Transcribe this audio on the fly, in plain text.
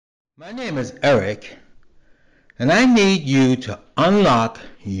My name is Eric, and I need you to unlock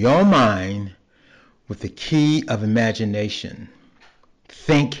your mind with the key of imagination.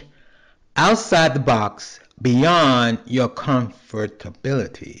 Think outside the box, beyond your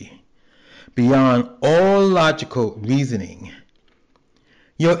comfortability, beyond all logical reasoning.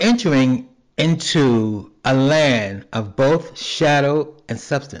 You're entering into a land of both shadow and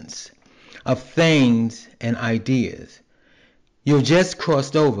substance, of things and ideas. You've just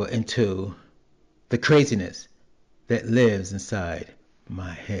crossed over into the craziness that lives inside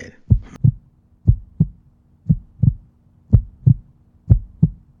my head.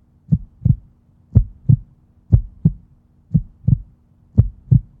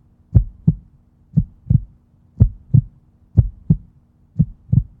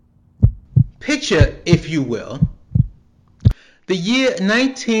 Picture, if you will, the year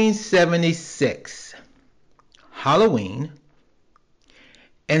 1976, Halloween.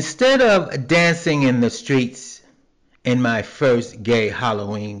 Instead of dancing in the streets in my first gay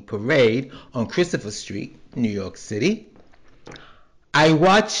Halloween parade on Christopher Street, New York City, I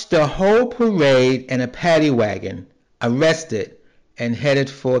watched the whole parade in a paddy wagon, arrested and headed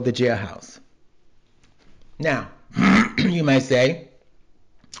for the jailhouse. Now, you might say,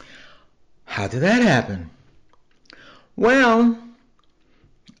 how did that happen? Well,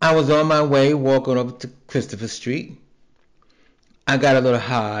 I was on my way walking over to Christopher Street. I got a little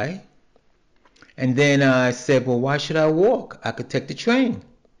high, and then I said, well, why should I walk? I could take the train.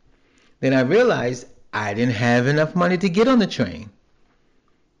 Then I realized I didn't have enough money to get on the train.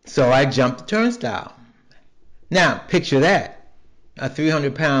 So I jumped the turnstile. Now, picture that. A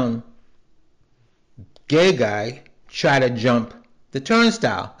 300-pound gay guy tried to jump the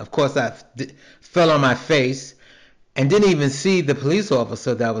turnstile. Of course, I fell on my face and didn't even see the police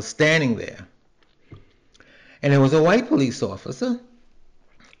officer that was standing there. And it was a white police officer.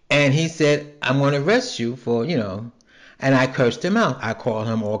 And he said, I'm going to arrest you for, and I cursed him out. I called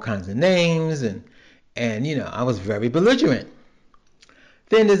him all kinds of names, and I was very belligerent.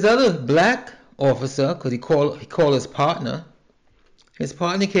 Then this other black officer, because he called his partner. His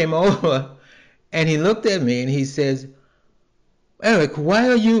partner came over, and he looked at me, and he says, Eric, why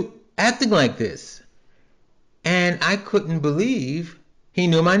are you acting like this? And I couldn't believe he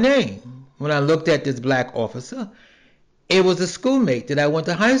knew my name. When I looked at this black officer, it was a schoolmate that I went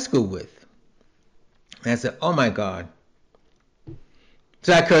to high school with. And I said, oh my God.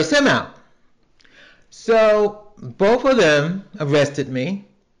 So I cursed him out. So both of them arrested me,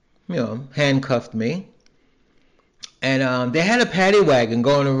 handcuffed me. And they had a paddy wagon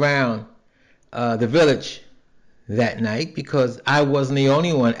going around the village that night because I wasn't the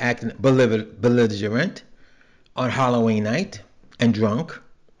only one acting belligerent on Halloween night and drunk.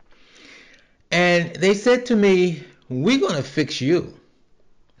 And they said to me, we're going to fix you.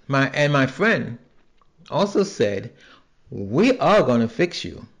 My friend also said, we are going to fix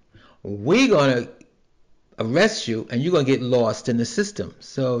you. We're going to arrest you and you're going to get lost in the system.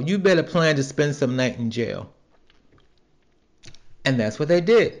 So you better plan to spend some night in jail. And that's what they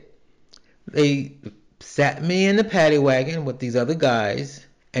did. They sat me in the paddy wagon with these other guys,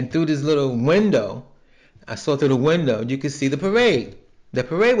 and through this little window, I saw through the window, you could see the parade. The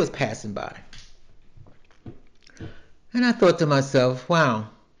parade was passing by. And I thought to myself, wow,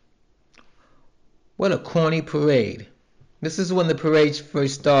 what a corny parade. This is when the parade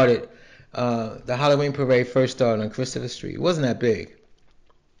first started. The Halloween parade first started on Christopher Street. It wasn't that big.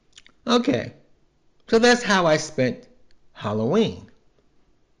 Okay, so that's how I spent Halloween.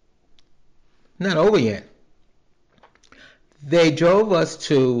 Not over yet. They drove us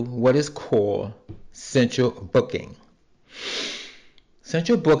to what is called Central Booking.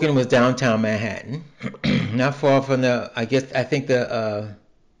 Central Booking was downtown Manhattan, not far from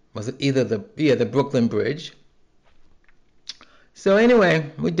was it either the Brooklyn Bridge. So anyway,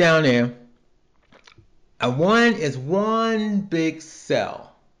 we're down there. One big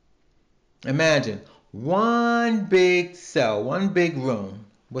cell. Imagine, one big cell, one big room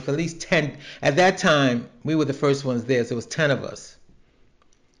with at least 10. At that time, we were the first ones there, so it was 10 of us.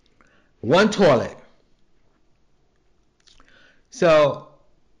 One toilet. So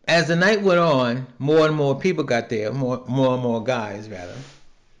as the night went on, more and more people got there, more and more guys rather.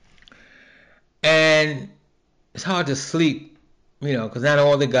 And it's hard to sleep, because not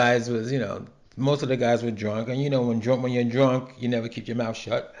all the guys was, most of the guys were drunk. And when you're drunk, you never keep your mouth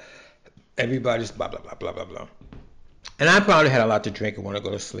shut. Everybody's blah, blah, blah, blah, blah, blah. And I probably had a lot to drink and want to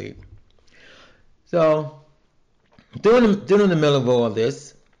go to sleep. So during the middle of all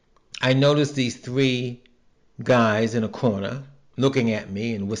this, I noticed these 3 guys in a corner looking at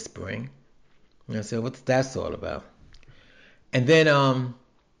me and whispering. And I said, what's that all about? And then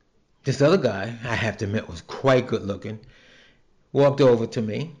This other guy, I have to admit, was quite good looking, walked over to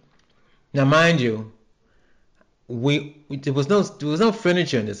me. Now, mind you, there was no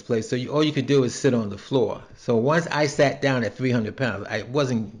furniture in this place, so all you could do is sit on the floor. So once I sat down at 300 pounds, I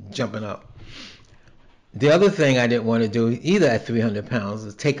wasn't jumping up. The other thing I didn't want to do either at 300 pounds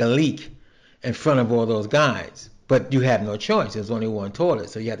was take a leak in front of all those guys. But you have no choice. There's only one toilet,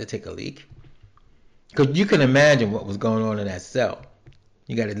 so you have to take a leak. Because you can imagine what was going on in that cell.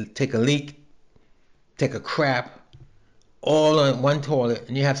 You got to take a leak, take a crap, all on one toilet,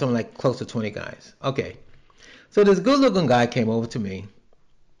 and you have something like close to 20 guys. Okay. So this good-looking guy came over to me.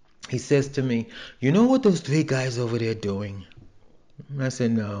 He says to me, "You know what those 3 guys over there doing?" And I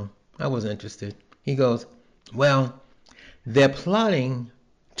said, "No, I wasn't interested." He goes, "Well, they're plotting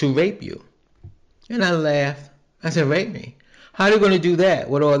to rape you." And I laughed. I said, "Rape me? How are they going to do that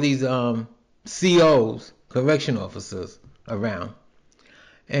with all these COs, correction officers, around?"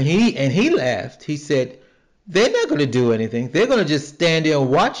 And he laughed. He said, "They're not going to do anything. They're going to just stand there and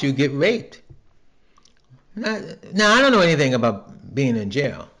watch you get raped." Now, I don't know anything about being in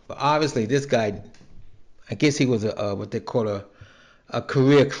jail, but obviously this guy, I guess he was what they call a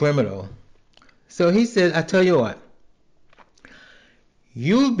career criminal. So he said, "I tell you what,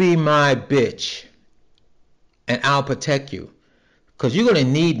 you be my bitch, and I'll protect you, because you're going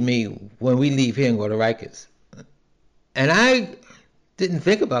to need me when we leave here and go to Rikers." And I didn't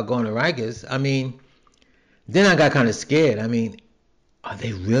think about going to Rikers. I mean, then I got kind of scared. I mean,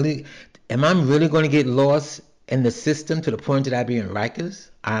 am I really going to get lost in the system to the point that I'd be in Rikers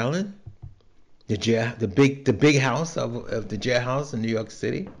Island? The jail, the big house of the jailhouse in New York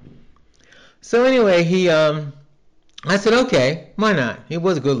City. So anyway, I said, okay, why not? He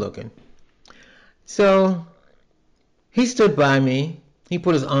was good looking. So he stood by me. He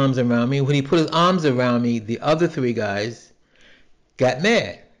put his arms around me. When he put his arms around me, the other 3 guys got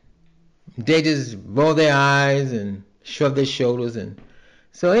mad. They just rolled their eyes and shrugged their shoulders. And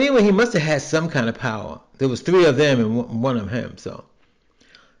so anyway, he must have had some kind of power. There was 3 of them and one of him.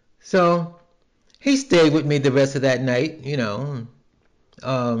 So he stayed with me the rest of that night, you know.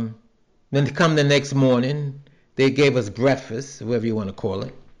 Then come the next morning, they gave us breakfast, whatever you want to call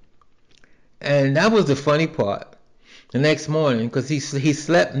it. And that was the funny part. The next morning, because he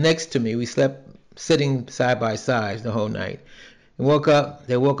slept next to me. We slept sitting side by side the whole night. They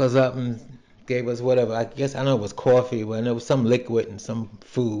woke us up and gave us whatever. I guess, I don't know, it was coffee, but there was some liquid and some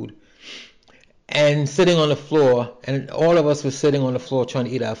food. And sitting on the floor, and all of us were sitting on the floor trying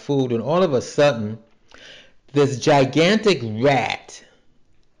to eat our food, and all of a sudden, this gigantic rat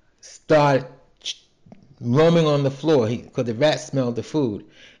started roaming on the floor because the rat smelled the food.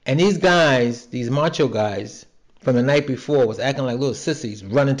 And these guys, these macho guys from the night before, was acting like little sissies,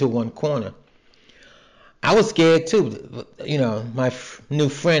 running to one corner. I was scared too. You know, my new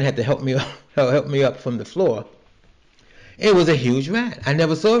friend had to help me up from the floor. It was a huge rat. I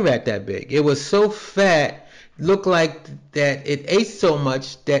never saw a rat that big. It was so fat, looked like that it ate so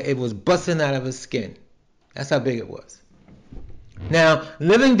much that it was busting out of its skin. That's how big it was. Now,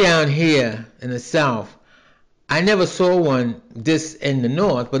 living down here in the South, I never saw one this in the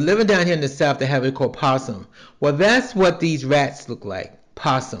North, but living down here in the South, they have what they call possum. Well, that's what these rats look like,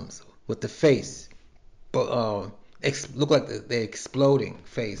 possums, with the face. Look like they're exploding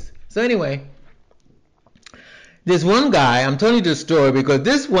face. So anyway, this one guy, I'm telling you this story because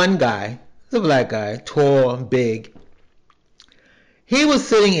this one guy, the black guy, tall, big, he was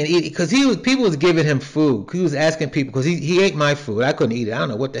sitting and eating because people was giving him food. He was asking people because he ate my food. I couldn't eat it. I don't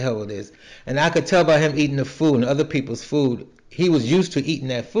know what the hell it is, and I could tell by him eating the food and other people's food. He was used to eating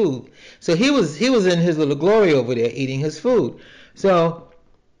that food, so he was in his little glory over there eating his food. So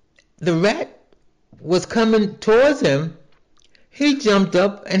the rat was coming towards him. He jumped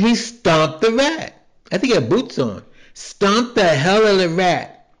up and he stomped the rat. I think he had boots on. Stomped the hell out of the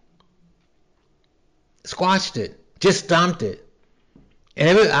rat. Squashed it. Just stomped it.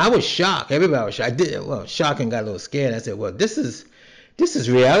 And I was shocked. Everybody was shocked. Shocked and got a little scared. I said, well, this is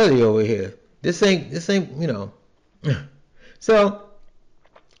reality over here. This ain't, you know. So,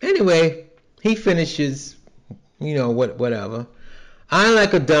 anyway, he finishes, you know, whatever. I'm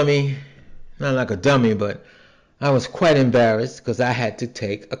like a dummy. Not like a dummy, but I was quite embarrassed because I had to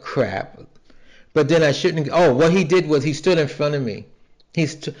take a crap. But then I shouldn't. Oh, what he did was he stood in front of me. I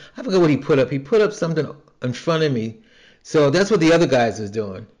forgot what he put up. He put up something in front of me. So that's what the other guys was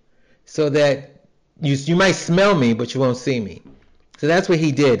doing. So that you might smell me, but you won't see me. So that's what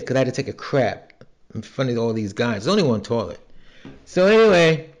he did because I had to take a crap in front of all these guys. There's only one toilet. So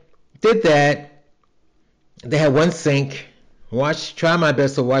anyway, did that. They had one sink. Try my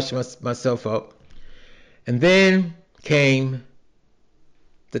best to wash myself up. And then came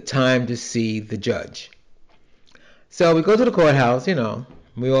the time to see the judge. So we go to the courthouse,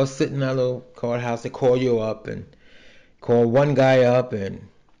 we all sit in our little courthouse. They call you up and call one guy up and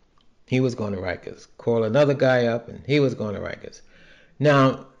he was going to Rikers. Call another guy up and he was going to Rikers.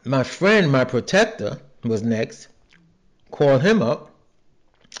 Now, my friend, my protector, was next. Called him up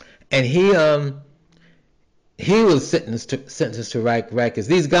and he was sentenced to Rikers.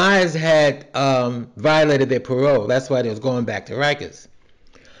 These guys had violated their parole. That's why they was going back to Rikers.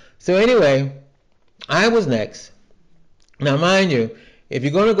 So anyway, I was next. Now, mind you, if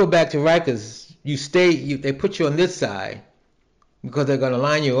you're going to go back to Rikers, they put you on this side because they're going to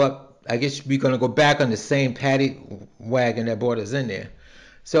line you up. I guess we're going to go back on the same paddy wagon that brought us in there.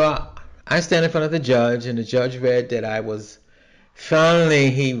 So I stand in front of the judge, and the judge read that I was finally,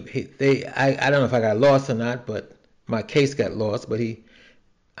 I don't know if I got lost or not, but my case got lost, but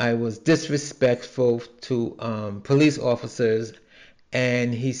I was disrespectful to police officers,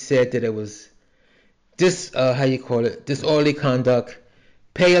 and he said that it was disorderly conduct,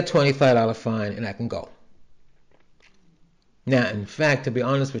 pay a $25 fine, and I can go. Now, in fact, to be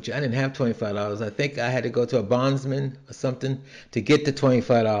honest with you, I didn't have $25. I think I had to go to a bondsman or something to get the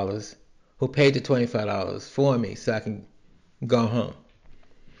 $25, who paid the $25 for me so I can go home.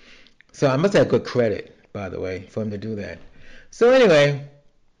 So I must have good credit, by the way, for him to do that. So anyway,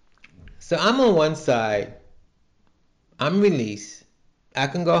 so I'm on one side, I'm released, I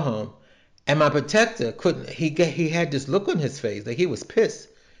can go home, and my protector couldn't. He had this look on his face like he was pissed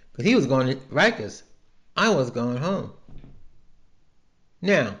because he was going to Rikers. I was going home.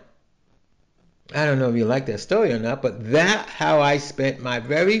 Now, I don't know if you like that story or not, but that's how I spent my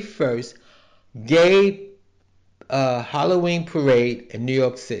very first gay Halloween parade in New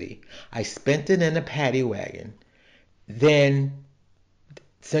York City. I spent it in a paddy wagon. Then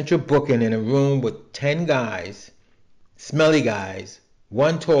central booking in a room with 10 guys, smelly guys,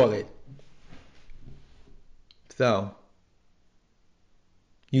 one toilet. So,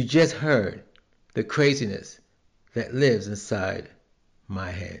 you just heard the craziness that lives inside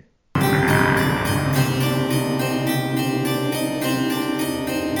my head.